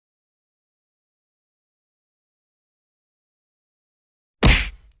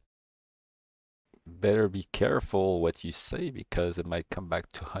better be careful what you say because it might come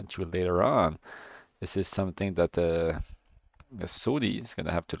back to haunt you later on. This is something that Sony is going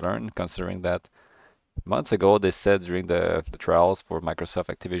to have to learn, considering that months ago they said during the trials for Microsoft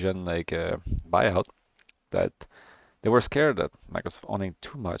Activision like buyout that they were scared that Microsoft owning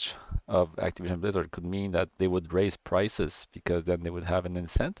too much of Activision Blizzard could mean that they would raise prices because then they would have an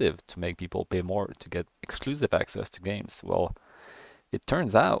incentive to make people pay more to get exclusive access to games. Well, it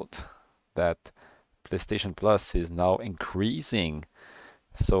turns out that PlayStation Plus is now increasing.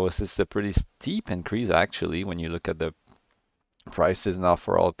 So this is a pretty steep increase actually when you look at the prices now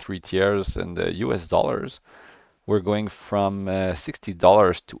for all three tiers in the US dollars. We're going from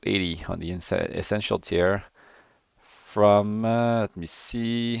 $60 to 80 on the essential tier, from let me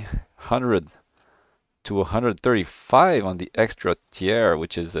see, 100 to 135 on the extra tier,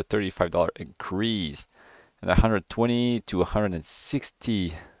 which is a $35 increase, and 120 to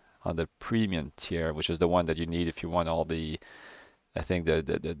 160 on the premium tier, which is the one that you need if you want all the, I think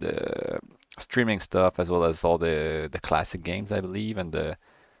the streaming stuff as well as all the classic games, I believe, and the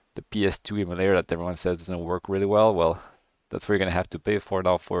PS2 emulator that everyone says doesn't work really well. Well, that's what you're gonna have to pay for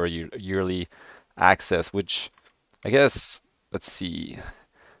now for a yearly access, which I guess, let's see,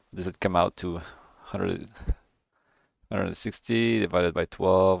 does it come out to 100, 160 divided by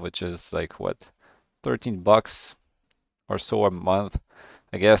 12, which is like what, 13 bucks or so a month.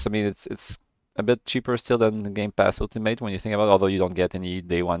 I guess, I mean, it's a bit cheaper still than Game Pass Ultimate when you think about it, although you don't get any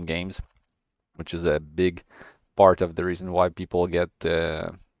day one games, which is a big part of the reason why people get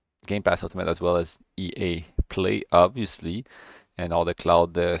Game Pass Ultimate as well as EA Play, obviously, and all the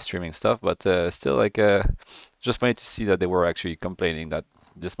cloud streaming stuff. But still, like, just funny to see that they were actually complaining that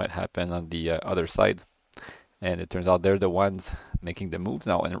this might happen on the other side. And it turns out they're the ones making the moves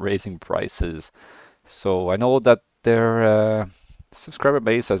now and raising prices. So I know that their subscriber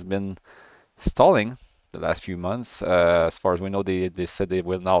base has been stalling the last few months. As far as we know, they said they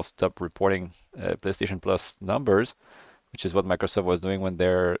will now stop reporting PlayStation Plus numbers, which is what Microsoft was doing when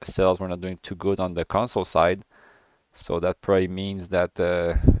their sales were not doing too good on the console side. So that probably means that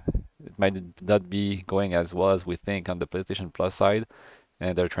it might not be going as well as we think on the PlayStation Plus side,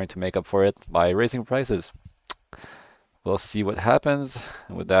 and they're trying to make up for it by raising prices. We'll see what happens.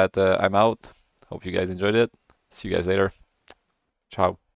 And with that, I'm out. Hope you guys enjoyed it. See you guys later. Ciao.